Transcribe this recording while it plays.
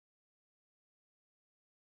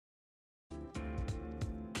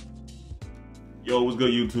Yo, what's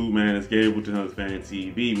good, YouTube, man? It's Gabe with Hunter's Fan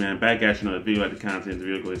TV, man. Back at you another video. Like the content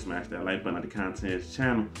video, go ahead and smash that like button. Like the content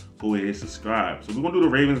channel, go ahead and subscribe. So we're gonna do the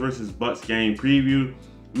Ravens versus Bucs game preview,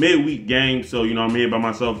 midweek game. So I'm here by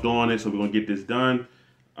myself doing it. So we're gonna get this done.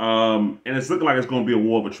 And it's looking like it's gonna be a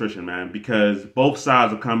war of attrition, man, because both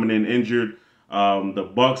sides are coming in injured.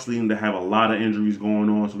 The Bucs seem to have a lot of injuries going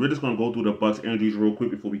on. So we're just gonna go through the Bucs injuries real quick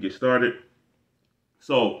before we get started.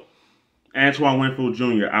 So Antoine Winfield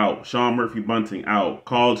Jr. out. Sean Murphy-Bunting out.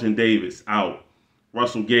 Carlton Davis out.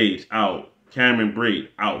 Russell Gage out. Cameron Brate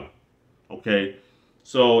out. Okay.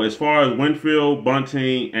 So as far as Winfield,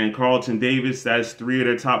 Bunting, and Carlton Davis, that's three of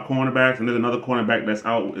their top cornerbacks. And there's another cornerback that's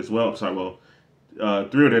out as well. Sorry,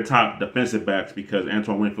 three of their top defensive backs because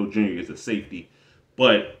Antoine Winfield Jr. is a safety.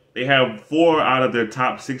 But they have 4 out of their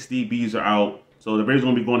top 6 DBs are out. So the Ravens are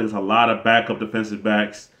going to be going against a lot of backup defensive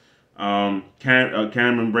backs. Cameron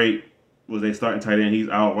Brate was a starting tight end. He's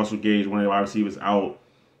out. Russell Gage, one of the wide receivers, out.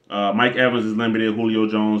 Mike Evans is limited. Julio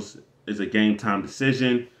Jones is a game-time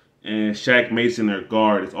decision. And Shaq Mason, their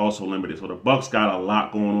guard, is also limited. So the Bucs got a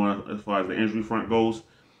lot going on as far as the injury front goes.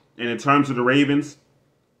 And in terms of the Ravens,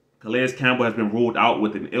 Calais Campbell has been ruled out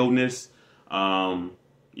with an illness. Yeah,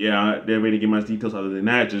 they didn't really give much details other than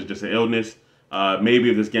that, just an illness.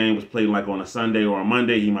 Maybe if this game was played like on a Sunday or a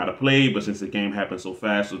Monday, he might have played. But since the game happened so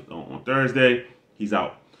fast on Thursday, he's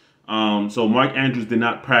out. So Mark Andrews did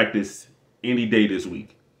not practice any day this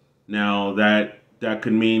week. Now that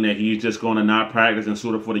could mean that he's just going to not practice and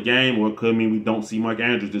suit up for the game, or it could mean we don't see Mark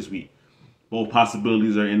Andrews this week. Both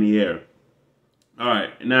possibilities are in the air. All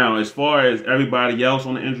right. Now, as far as everybody else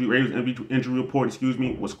on the Ravens injury report,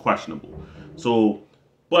 was questionable. So,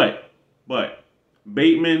 but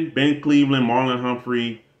Bateman, Ben Cleveland, Marlon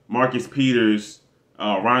Humphrey, Marcus Peters,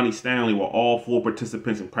 Ronnie Stanley were all 4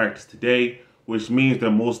 participants in practice today, which means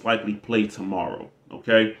they'll most likely play tomorrow,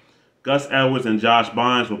 okay? Gus Edwards and Josh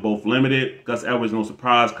Bynes were both limited. Gus Edwards, no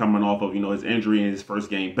surprise, coming off of, his injury in his first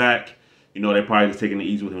game back. They're probably just taking it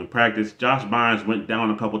easy with him in practice. Josh Bynes went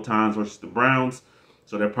down a couple times versus the Browns,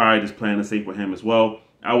 so they're probably just playing it safe with him as well.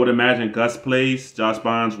 I would imagine Gus plays. Josh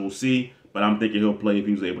Bynes, we'll see, but I'm thinking he'll play if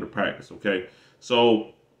he was able to practice, okay?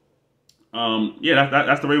 So, yeah,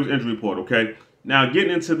 that's the Ravens injury report, okay? Now,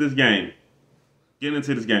 getting into this game.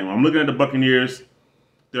 I'm looking at the Buccaneers.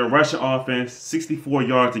 Their rushing offense, 64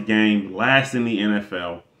 yards a game, last in the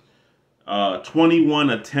NFL. 21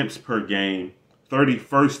 attempts per game,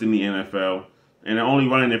 31st in the NFL. And they're only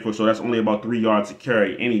running it so that's only about 3 yards a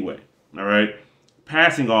carry anyway. All right.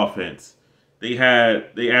 Passing offense, they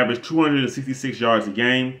averaged 266 yards a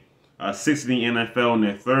game, 6th in the NFL, and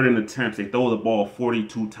they're 3rd in attempts. They throw the ball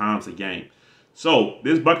 42 times a game. So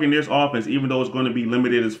this Buccaneers offense, even though it's going to be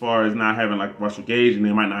limited as far as not having like Russell Gage and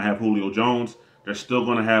they might not have Julio Jones, they're still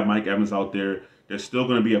going to have Mike Evans out there. They're still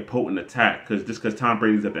going to be a potent attack because Tom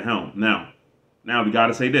Brady's at the helm. Now we got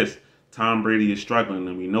to say this. Tom Brady is struggling,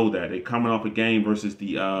 and we know that. They're coming off a game versus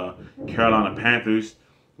the Carolina Panthers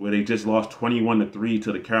where they just lost 21-3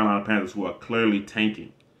 to the Carolina Panthers, who are clearly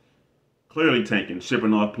tanking,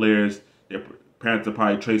 shipping off players. Their Panthers will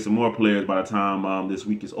probably trade some more players by the time this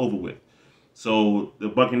week is over with. So the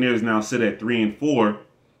Buccaneers now sit at 3-4,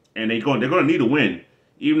 and they're going to need a win.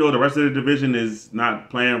 Even though the rest of the division is not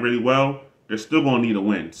playing really well, they're still going to need a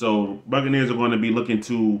win. So Buccaneers are going to be looking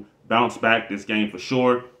to bounce back this game for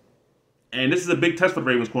sure. And this is a big test for the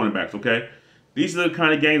Ravens cornerbacks, okay? These are the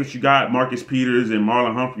kind of games that you got Marcus Peters and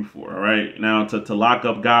Marlon Humphrey for, all right? Now, to lock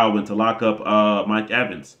up Godwin, to lock up Mike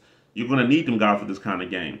Evans, you're going to need them guys for this kind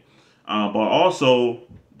of game. But also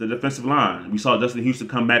the defensive line. We saw Justin Houston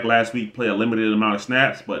come back last week, play a limited amount of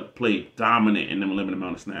snaps, but play dominant in them limited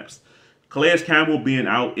amount of snaps. Calais Campbell being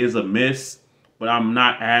out is a miss, but I'm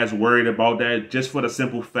not as worried about that just for the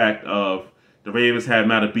simple fact of the Ravens have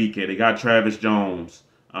Matabike. They got Travis Jones.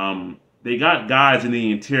 They got guys in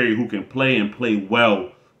the interior who can play and play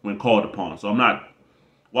well when called upon. So I'm not,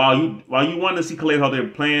 while you want to see Calais how they're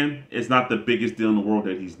playing, it's not the biggest deal in the world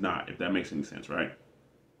that he's not, if that makes any sense, right?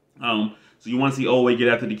 So you want to see Owe get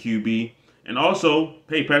after the QB. And also,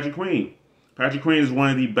 hey, Patrick Queen. Patrick Queen is one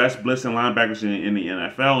of the best blitzing linebackers in the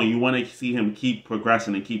NFL, and you want to see him keep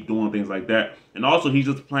progressing and keep doing things like that. And also, he's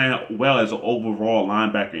just playing well as an overall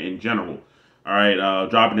linebacker in general. All right,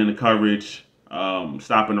 dropping into coverage,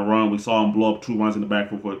 stopping the run. We saw him blow up 2 runs in the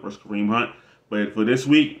backfield versus Kareem Hunt. But for this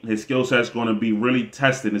week, his skill set's going to be really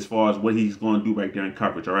tested as far as what he's going to do back there in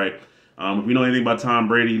coverage, all right? If you know anything about Tom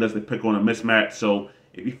Brady, he lets them pick on a mismatch. So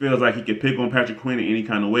if he feels like he can pick on Patrick Queen in any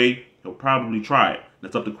kind of way, he'll probably try it.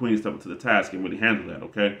 That's up to Queen to step up to the task and really handle that,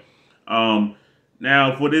 okay?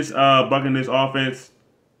 Now, for this Buccaneers offense,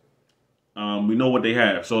 we know what they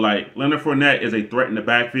have. So, like, Leonard Fournette is a threat in the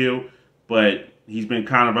backfield, but he's been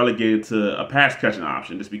kind of relegated to a pass catching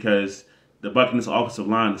option just because the Buccaneers offensive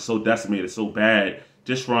line is so decimated, so bad,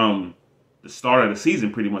 just from the start of the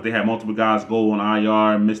season pretty much. They had multiple guys go on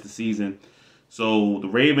IR and miss the season. So the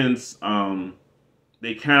Ravens,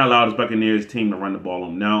 they can't allow this Buccaneers team to run the ball on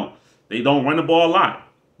them. Now, they don't run the ball a lot,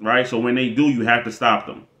 right? So when they do, you have to stop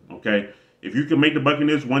them, okay? If you can make the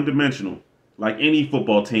Buccaneers one-dimensional, like any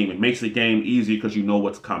football team, it makes the game easier because you know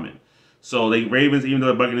what's coming. So the Ravens, even though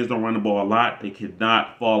the Buccaneers don't run the ball a lot, they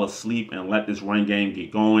cannot fall asleep and let this run game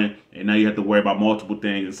get going. And now you have to worry about multiple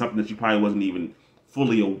things. It's something that you probably wasn't even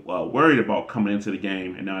fully worried about coming into the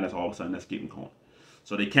game. And now that's all of a sudden that's getting going.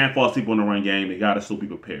 So they can't fall asleep on the run game. They got to still be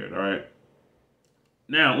prepared, all right?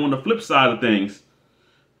 Now, on the flip side of things,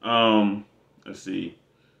 let's see.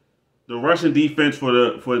 The rushing defense for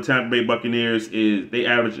the Tampa Bay Buccaneers is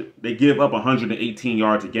they give up 118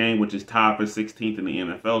 yards a game, which is tied for 16th in the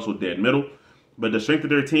NFL, so dead middle. But the strength of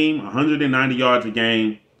their team, 190 yards a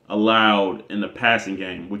game allowed in the passing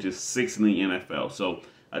game, which is 6th in the NFL. So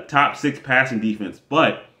a top 6 passing defense.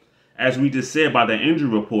 But as we just said by the injury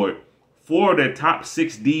report, 4 of their top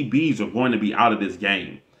 6 DBs are going to be out of this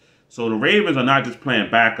game. So the Ravens are not just playing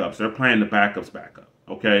backups; they're playing the backups backup.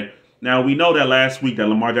 Okay. Now, we know that last week that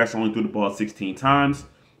Lamar Jackson only threw the ball 16 times,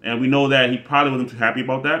 and we know that he probably wasn't too happy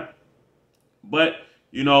about that. But,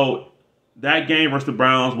 you know, that game versus the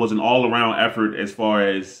Browns was an all-around effort as far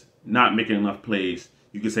as not making enough plays.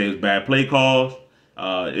 You could say it was bad play calls.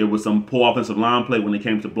 It was some poor offensive line play when it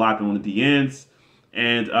came to blocking on the D ends.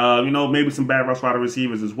 And, you know, maybe some bad rush wide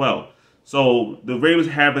receivers as well. So the Ravens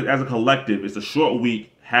have, as a collective, it's a short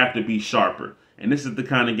week, have to be sharper. And this is the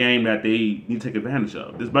kind of game that they need to take advantage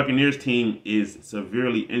of. This Buccaneers team is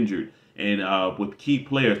severely injured, and with key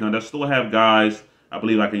players. Now they still have guys, I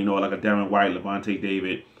believe, like a Darren White, Levante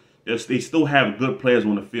David. They still have good players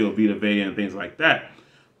on the field, Vita Vea and things like that.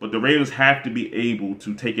 But the Ravens have to be able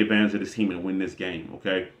to take advantage of this team and win this game.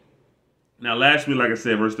 Okay. Now last week, like I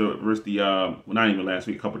said, versus the well, not even last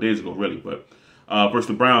week, a couple of days ago, really, but versus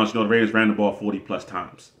the Browns, you know, the Ravens ran the ball 40+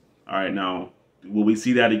 times. All right, now. Will we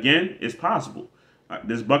see that again? It's possible.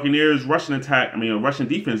 This Buccaneers rushing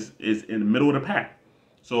defense is in the middle of the pack.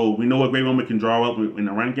 So we know what Greg Roman can draw up in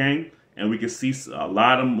the run game, and we can see a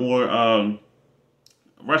lot of more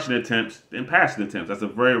rushing attempts than passing attempts. That's a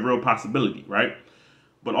very real possibility, right?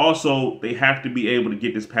 But also, they have to be able to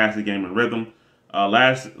get this passing game in rhythm.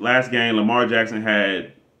 Last game, Lamar Jackson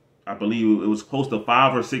had, I believe it was close to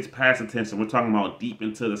 5 or 6 pass attempts, and we're talking about deep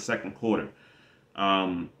into the second quarter.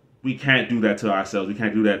 We can't do that to ourselves. We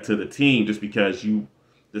can't do that to the team just because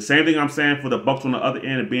the same thing I'm saying for the Bucs on the other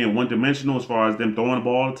end of being one-dimensional as far as them throwing the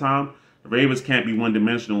ball all the time. The Ravens can't be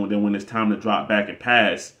one-dimensional, and then when it's time to drop back and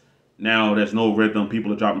pass, now there's no rhythm.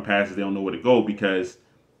 People are dropping passes. They don't know where to go because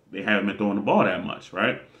they haven't been throwing the ball that much,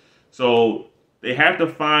 right? So they have to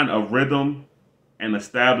find a rhythm and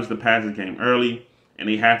establish the passing game early, and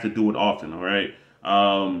they have to do it often, all right?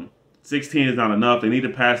 16 is not enough. They need to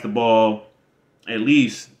pass the ball at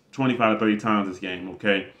least 25 to 30 times this game,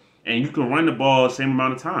 okay? And you can run the ball the same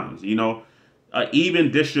amount of times, you know?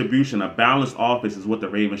 Even distribution, a balanced offense is what the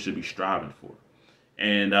Ravens should be striving for.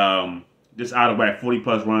 And just out of whack,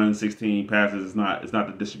 40+ runs, 16 passes is not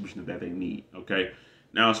the distribution that they need, okay?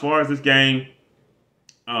 Now, as far as this game,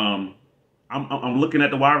 I'm looking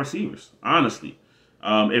at the wide receivers, honestly.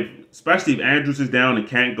 Especially if Andrews is down and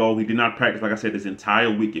can't go, he did not practice, like I said, this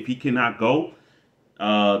entire week. If he cannot go,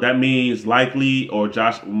 that means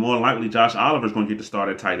more likely Josh Oliver is going to get the start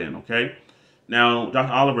at tight end, okay? Now, Josh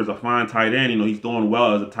Oliver is a fine tight end. You know, he's doing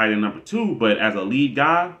well as a tight end number 2, but as a lead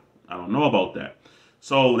guy, I don't know about that.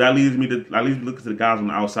 So that leads me to look at the guys on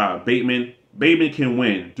the outside. Bateman can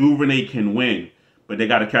win. Duvernay can win, but they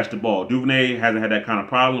got to catch the ball. Duvernay hasn't had that kind of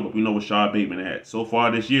problem, but we know what Rashad Bateman had. So far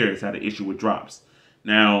this year, it's had an issue with drops.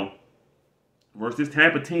 Now, versus this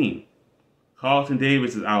Tampa team, Carlton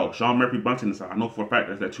Davis is out. Sean Murphy-Bunting is out. I know for a fact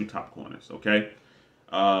that's their 2 top corners, okay?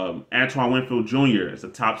 Antoine Winfield Jr. is a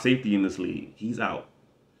top safety in this league. He's out.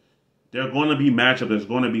 There are going to be matchups. There's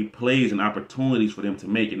going to be plays and opportunities for them to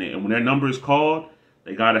make. And when their number is called,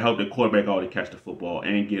 they got to help their quarterback out to catch the football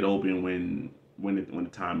and get open when the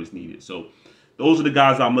time is needed. So those are the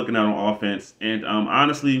guys I'm looking at on offense. And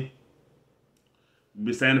honestly, we've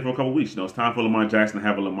been saying it for a couple of weeks. You know, it's time for Lamar Jackson to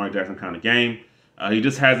have a Lamar Jackson kind of game. He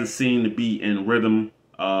just hasn't seemed to be in rhythm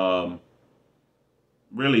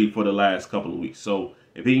really for the last couple of weeks. So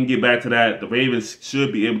if he can get back to that, the Ravens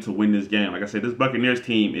should be able to win this game. Like I said, this Buccaneers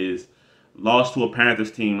team is lost to a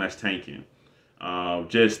Panthers team that's tanking.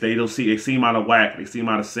 They seem out of whack. They seem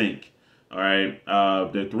out of sync. All right.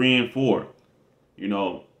 They're 3-4. You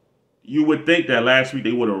know, you would think that last week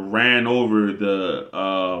they would have ran over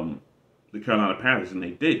the the Carolina Panthers, and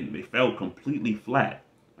they didn't. They fell completely flat,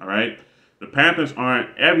 all right? The Panthers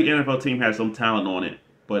aren't, every NFL team has some talent on it,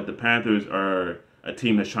 but the Panthers are a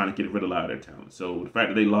team that's trying to get rid of a lot of their talent. So the fact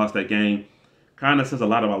that they lost that game kind of says a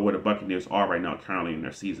lot about where the Buccaneers are right now currently in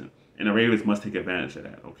their season. And the Ravens must take advantage of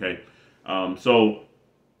that, okay? So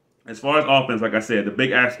as far as offense, like I said, the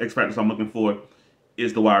big X factors I'm looking for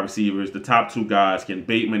is the wide receivers. The top two guys, can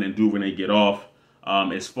Bateman and Duvernay get off?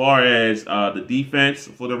 As far as the defense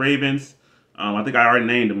for the Ravens, I think I already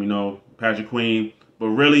named them, Patrick Queen. But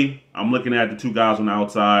really, I'm looking at the two guys on the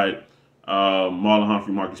outside, Marlon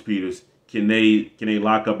Humphrey, Marcus Peters. Can they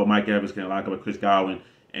lock up a Mike Evans? Can they lock up a Chris Godwin?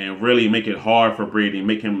 And really make it hard for Brady and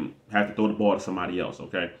make him have to throw the ball to somebody else,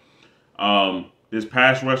 okay? This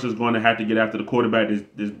pass rush is going to have to get after the quarterback.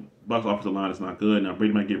 This Bucs offensive line is not good. Now,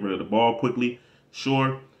 Brady might get rid of the ball quickly,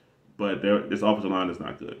 sure, but this offensive line is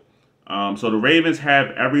not good. So the Ravens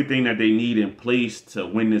have everything that they need in place to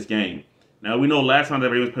win this game. Now, we know last time the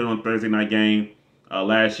Ravens played on a Thursday night game,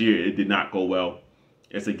 last year, it did not go well.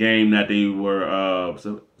 It's a game that they were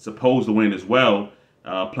supposed to win as well,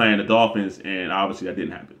 playing the Dolphins, and obviously that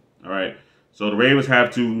didn't happen. All right, so the Ravens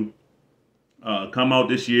have to come out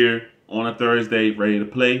this year on a Thursday ready to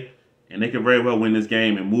play, and they can very well win this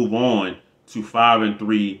game and move on to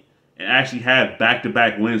 5-3 and actually have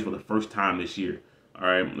back-to-back wins for the first time this year. All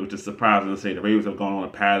right, which is surprising to say. The Ravens have gone on a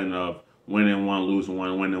pattern of winning one, losing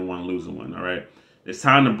one, winning one, losing one. All right, it's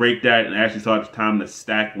time to break that and actually start the time to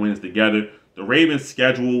stack wins together. The Ravens'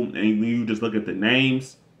 schedule, and when you just look at the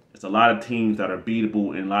names, it's a lot of teams that are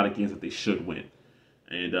beatable and a lot of games that they should win.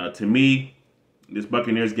 And to me, this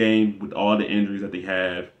Buccaneers game, with all the injuries that they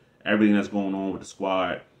have, everything that's going on with the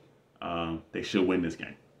squad, they should win this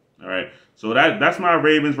game. All right, so that's my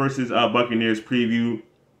Ravens versus Buccaneers preview.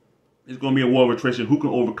 It's going to be a war of attrition. Who can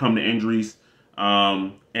overcome the injuries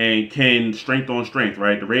and can strength on strength,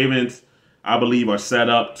 right? The Ravens, I believe, are set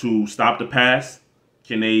up to stop the pass.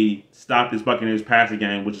 Can they stop this Buccaneers passing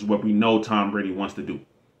game, which is what we know Tom Brady wants to do?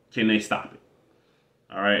 Can they stop it?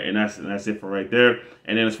 All right, and that's it for right there.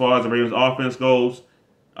 And then as far as the Ravens offense goes,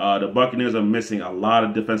 the Buccaneers are missing a lot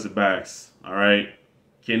of defensive backs. All right,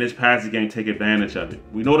 can this passing game take advantage of it?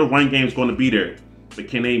 We know the run game is going to be there, but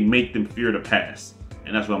can they make them fear the pass?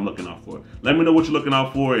 And that's what I'm looking out for. Let me know what you're looking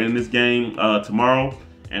out for in this game tomorrow,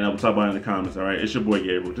 and I will talk about it in the comments. All right, it's your boy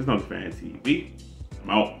Gabriel, just on Fan TV. I'm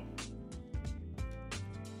out.